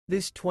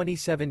This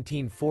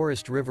 2017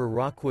 Forest River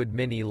Rockwood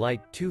Mini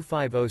Lite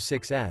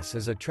 2506S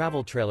is a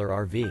travel trailer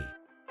RV.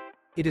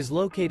 It is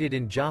located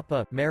in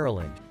Joppa,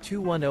 Maryland,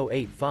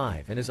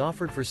 21085 and is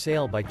offered for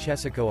sale by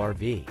Chesaco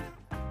RV.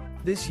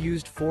 This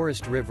used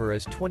Forest River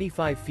is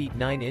 25 feet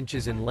 9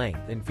 inches in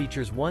length and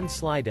features one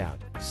slide-out,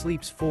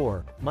 sleeps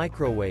 4,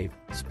 microwave,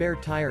 spare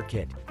tire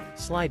kit,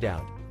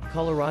 slide-out,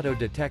 Colorado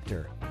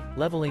Detector,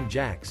 leveling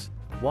jacks,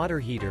 water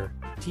heater,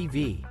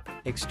 TV,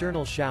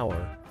 external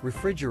shower,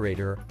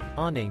 refrigerator,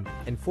 awning,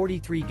 and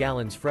 43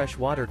 gallons fresh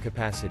water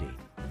capacity.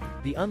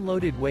 The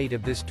unloaded weight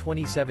of this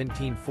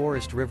 2017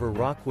 Forest River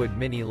Rockwood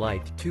Mini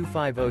Lite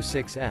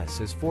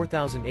 2506S is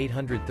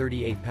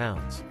 4,838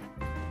 pounds.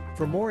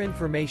 For more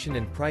information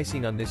and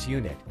pricing on this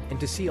unit, and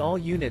to see all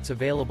units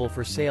available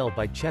for sale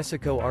by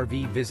Chesaco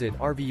RV, visit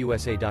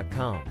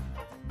RVUSA.com.